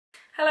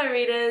Hello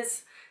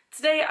readers!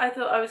 Today I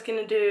thought I was going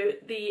to do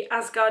the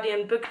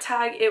Asgardian book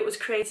tag. It was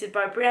created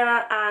by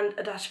Brianna and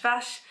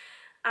Vash,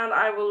 and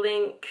I will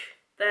link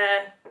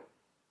their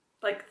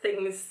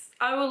things.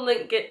 I will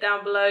link it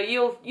down below.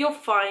 You'll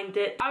find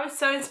it. I was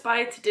so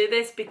inspired to do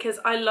this because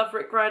I love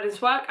Rick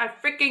Riordan's work. I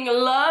freaking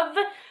love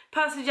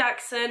Percy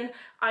Jackson.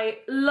 I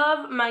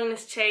love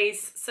Magnus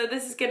Chase. So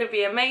this is going to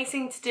be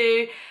amazing to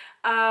do.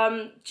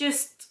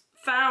 Just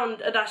found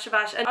a dash of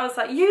Ash and I was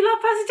like, you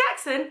love Percy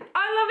Jackson?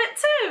 I love it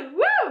too!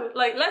 Woo!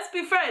 Like, let's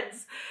be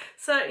friends.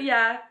 So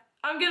yeah,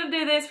 I'm gonna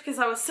do this because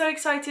I was so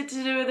excited to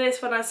do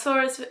this when I saw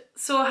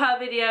her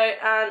video,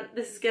 and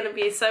this is gonna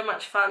be so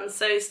much fun,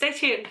 so stay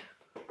tuned.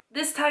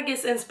 This tag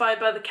is inspired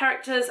by the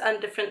characters and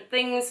different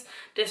things,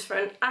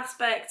 different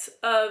aspects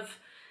of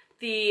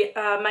the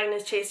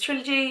Magnus Chase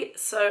trilogy,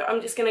 so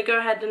I'm just gonna go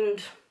ahead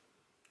and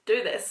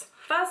do this.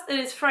 First it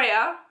is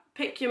Freya.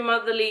 Pick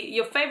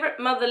your favourite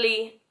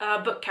motherly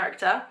book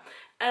character,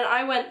 and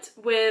I went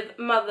with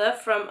Mother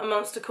from A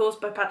Monster Calls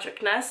by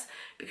Patrick Ness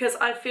because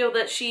I feel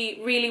that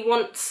she really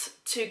wants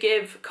to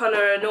give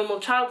Connor a normal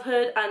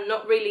childhood and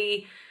not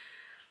really...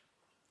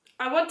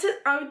 I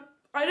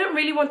don't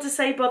really want to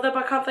say bother,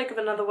 but I can't think of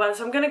another word,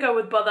 so I'm going to go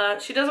with bother.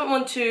 She doesn't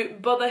want to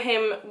bother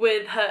him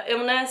with her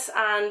illness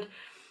and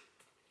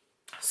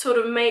sort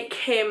of make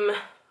him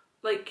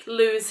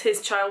lose his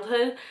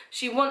childhood.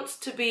 She wants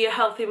to be a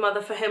healthy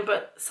mother for him,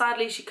 but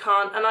sadly she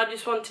can't, and I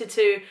just wanted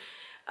to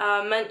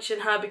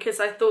mention her because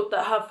I thought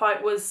that her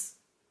fight was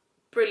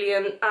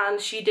brilliant and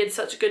she did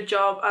such a good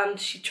job, and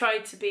she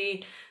tried to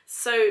be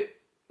so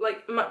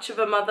much of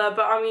a mother,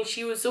 but I mean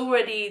she was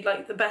already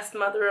the best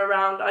mother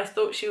around. I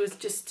thought she was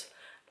just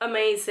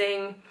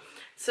amazing.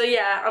 So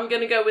yeah, I'm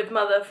gonna go with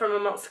Mother from A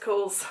Monster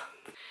Calls.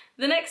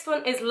 The next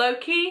one is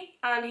Loki,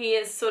 and he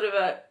is sort of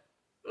a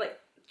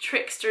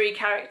trickstery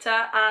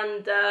character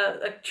and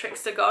a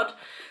trickster god.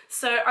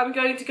 So I'm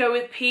going to go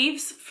with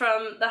Peeves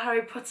from the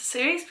Harry Potter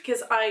series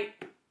because I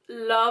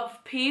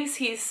love Peeves.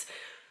 He's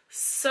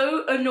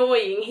so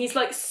annoying. He's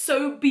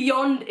so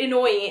beyond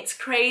annoying, it's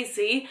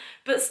crazy,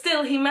 but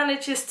still he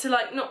manages to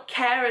not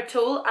care at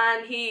all,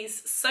 and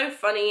he's so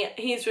funny.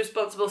 He's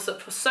responsible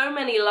for so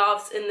many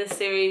laughs in this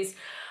series.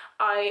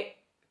 I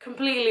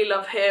completely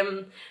love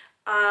him.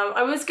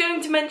 I was going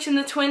to mention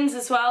the twins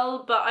as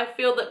well, but I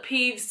feel that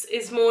Peeves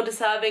is more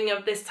deserving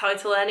of this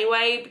title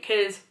anyway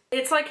because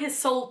it's his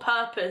sole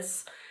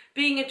purpose.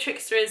 Being a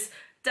trickster is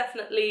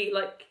definitely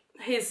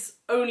his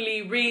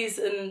only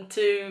reason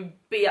to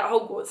be at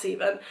Hogwarts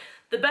even.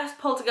 The best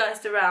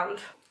poltergeist around.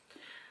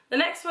 The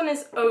next one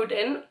is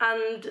Odin,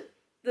 and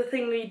the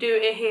thing we do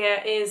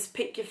here is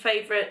pick your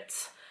favourite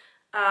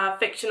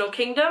fictional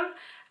kingdom,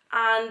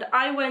 and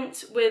I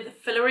went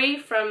with Fillory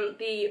from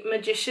The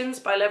Magicians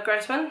by Lev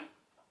Grossman.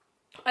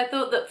 I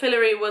thought that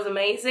Fillory was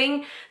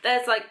amazing.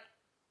 There's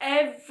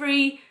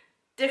every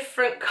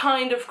different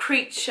kind of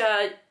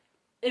creature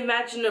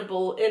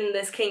imaginable in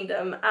this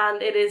kingdom,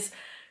 and it is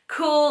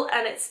cool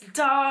and it's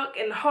dark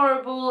and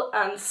horrible,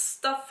 and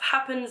stuff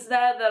happens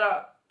there that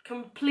are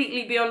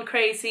completely beyond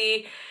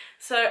crazy.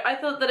 So I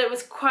thought that it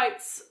was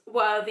quite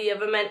worthy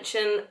of a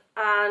mention,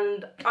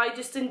 and I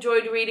just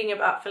enjoyed reading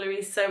about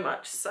Fillory so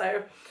much.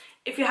 So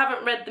if you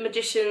haven't read The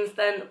Magicians,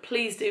 then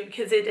please do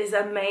because it is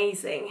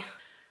amazing.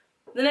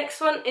 The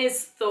next one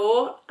is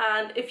Thor,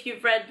 and if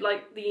you've read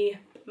the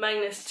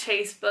Magnus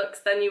Chase books,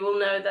 then you will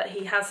know that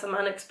he has some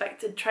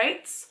unexpected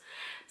traits.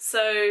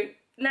 So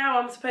now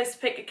I'm supposed to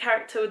pick a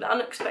character with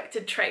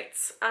unexpected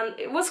traits, and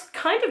it was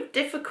kind of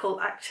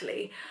difficult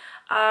actually.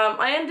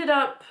 I ended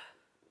up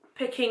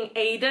picking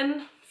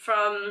Aiden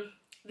from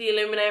the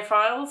Illuminae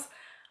Files.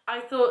 I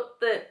thought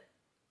that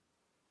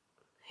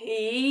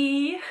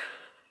he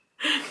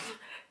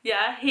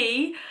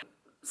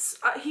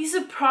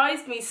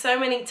surprised me so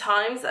many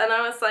times, and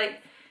I was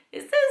like,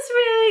 is this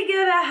really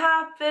gonna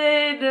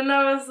happen? And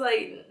I was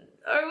like,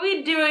 are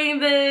we doing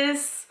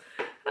this?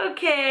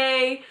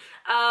 Okay.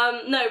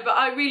 No, but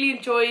I really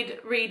enjoyed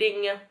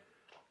reading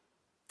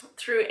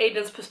through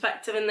Aiden's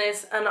perspective in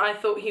this, and I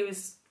thought he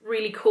was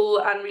really cool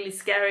and really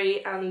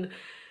scary and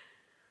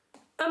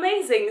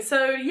amazing.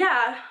 So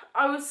yeah,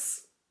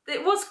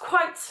 it was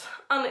quite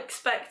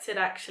unexpected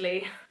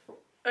actually.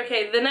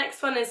 Okay, the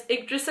next one is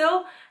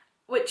Yggdrasil,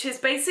 which is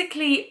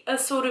basically a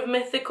sort of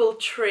mythical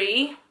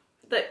tree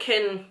that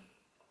can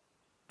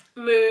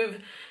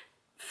move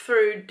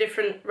through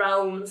different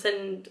realms,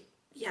 and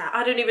yeah,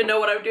 I don't even know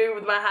what I'm doing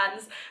with my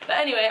hands. But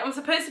anyway, I'm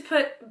supposed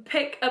to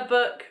pick a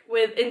book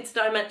with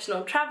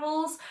interdimensional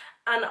travels,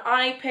 and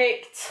I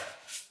picked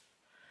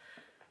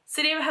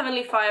City of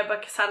Heavenly Fire by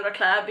Cassandra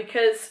Clare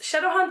because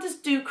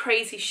Shadowhunters do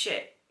crazy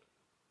shit.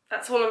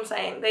 That's all I'm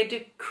saying. They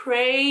do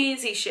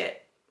crazy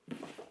shit.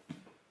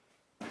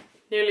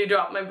 Nearly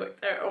dropped my book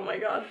there, oh my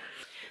god.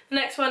 The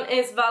next one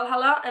is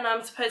Valhalla, and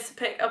I'm supposed to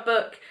pick a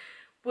book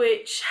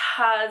which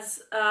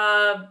has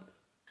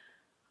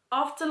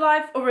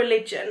Afterlife or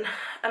Religion,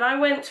 and I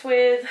went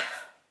with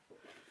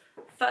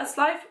First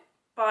Life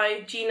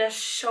by Gina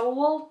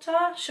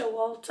Showalter.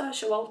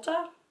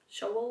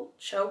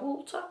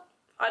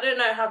 I don't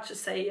know how to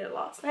say your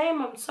last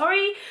name, I'm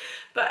sorry.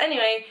 But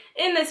anyway,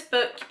 in this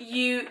book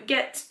you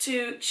get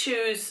to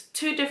choose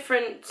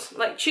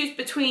choose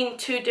between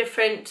two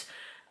different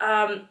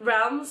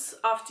realms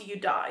after you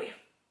die.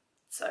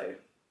 So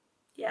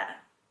yeah,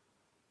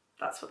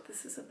 that's what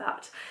this is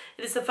about.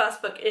 It is the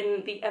first book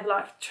in the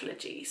Everlife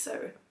trilogy,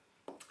 so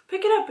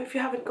pick it up if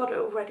you haven't got it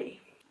already.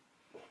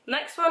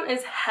 Next one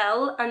is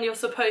Hell, and you're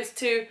supposed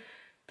to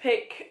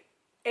pick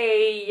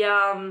a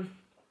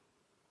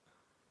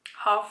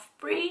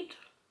half-breed?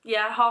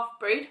 Yeah,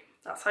 half-breed,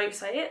 that's how you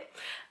say it.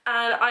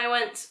 And I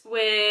went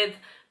with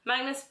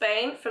Magnus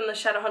Bane from the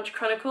Shadowhunter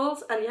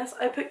Chronicles, and yes,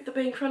 I picked the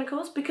Bane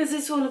Chronicles because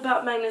it's all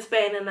about Magnus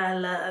Bane and I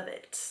love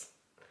it.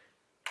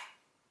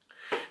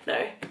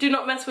 No, do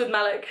not mess with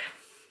Malik,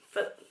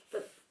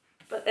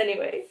 but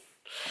anyway.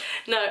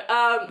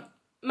 No,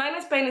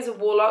 Magnus Bane is a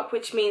warlock,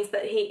 which means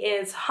that he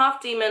is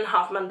half demon,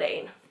 half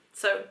mundane,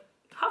 so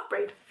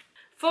half-breed.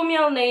 For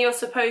Mjolnir, you're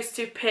supposed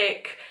to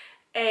pick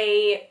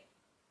an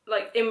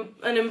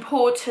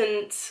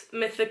important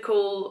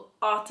mythical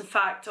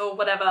artifact or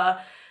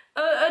whatever,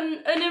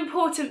 an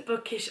important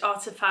bookish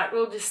artifact,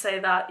 we'll just say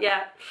that,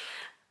 yeah.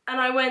 And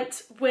I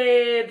went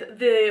with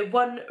the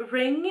One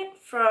Ring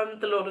from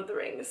the Lord of the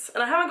Rings.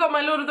 And I haven't got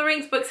my Lord of the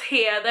Rings books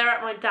here, they're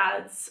at my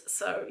dad's,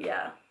 so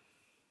yeah.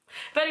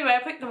 But anyway,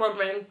 I picked the One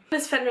Ring.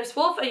 This is Fenris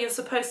Wolf, and you're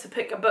supposed to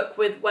pick a book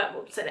with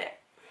werewolves in it.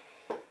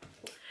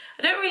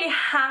 I don't really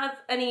have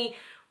any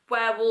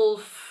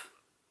werewolf,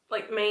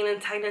 main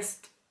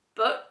antagonist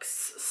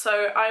books,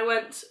 so I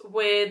went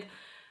with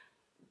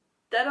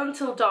Dead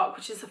Until Dark,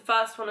 which is the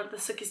first one of the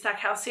Sookie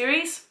Stackhouse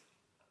series.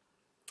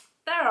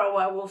 There are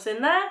werewolves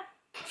in there.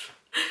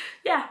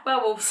 Yeah,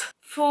 werewolves.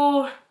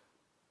 For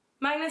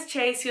Magnus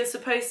Chase, you're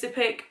supposed to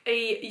pick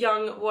a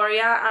young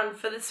warrior, and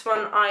for this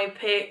one I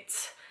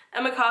picked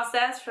Emma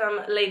Carstairs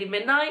from Lady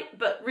Midnight,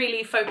 but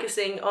really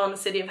focusing on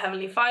City of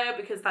Heavenly Fire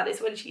because that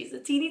is when she's a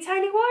teeny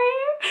tiny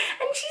warrior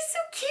and she's so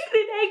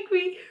cute and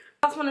angry.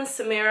 Last one is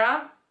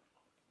Samira,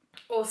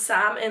 or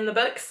Sam in the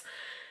books.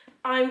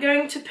 I'm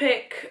going to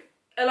pick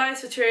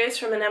Elias Viturius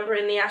from An Ember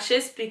in the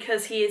Ashes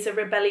because he is a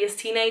rebellious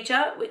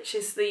teenager, which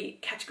is the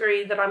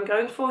category that I'm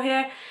going for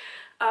here.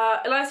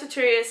 Elias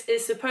Viturius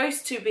is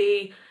supposed to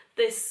be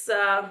this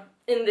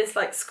in this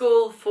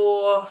school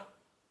for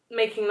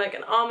making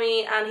an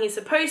army, and he's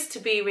supposed to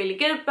be really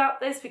good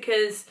about this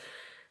because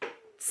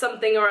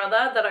something or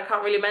other that I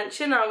can't really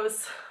mention. I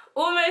was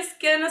almost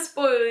gonna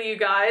spoil you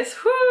guys.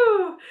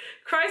 Whoo!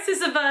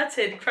 Crisis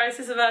averted,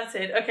 crisis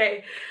averted.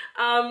 Okay,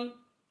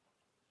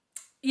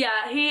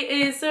 yeah, he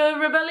is a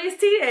rebellious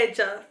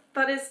teenager.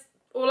 That is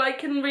all I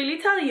can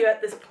really tell you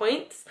at this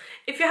point.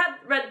 If you had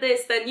read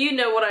this, then you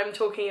know what I'm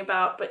talking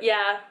about, but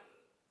yeah.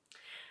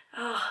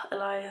 Ah,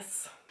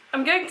 Elias.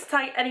 I'm going to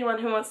tag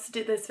anyone who wants to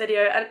do this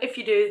video, and if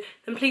you do,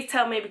 then please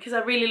tell me because I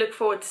really look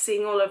forward to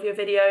seeing all of your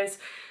videos.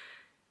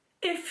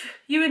 If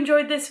you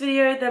enjoyed this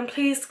video, then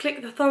please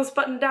click the thumbs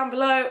button down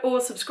below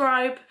or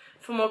subscribe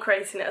for more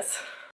craziness.